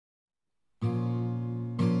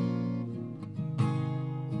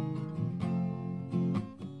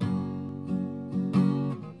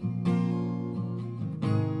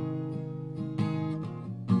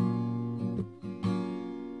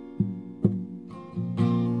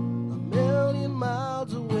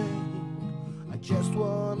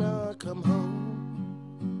come home.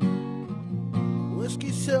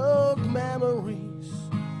 Whiskey-soaked memories,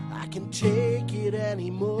 I can't take it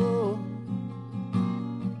anymore.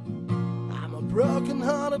 I'm a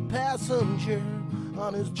broken-hearted passenger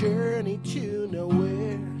on his journey to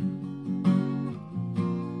nowhere.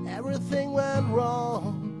 Everything went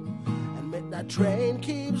wrong, and midnight train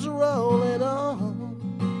keeps rolling on.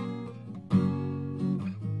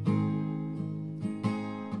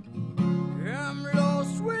 I'm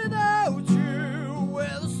lost without you,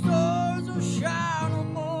 where the stars will shine no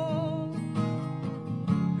more.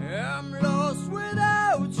 I'm lost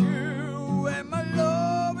without you, and my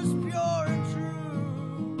love is pure and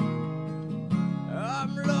true.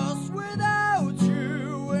 I'm lost without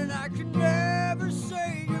you, and I can never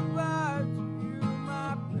say goodbye to you,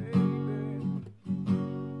 my baby.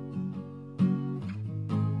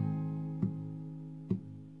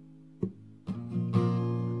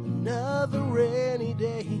 Another rainy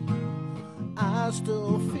day, I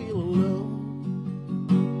still feel alone.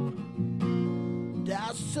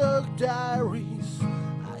 Dust-soaked diaries,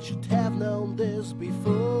 I should have known this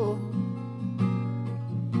before.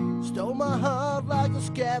 Stole my heart like a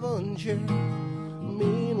scavenger,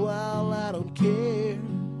 meanwhile I don't care.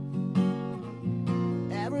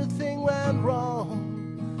 Everything went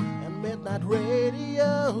wrong, and midnight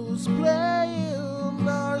radio's playing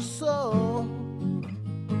our song.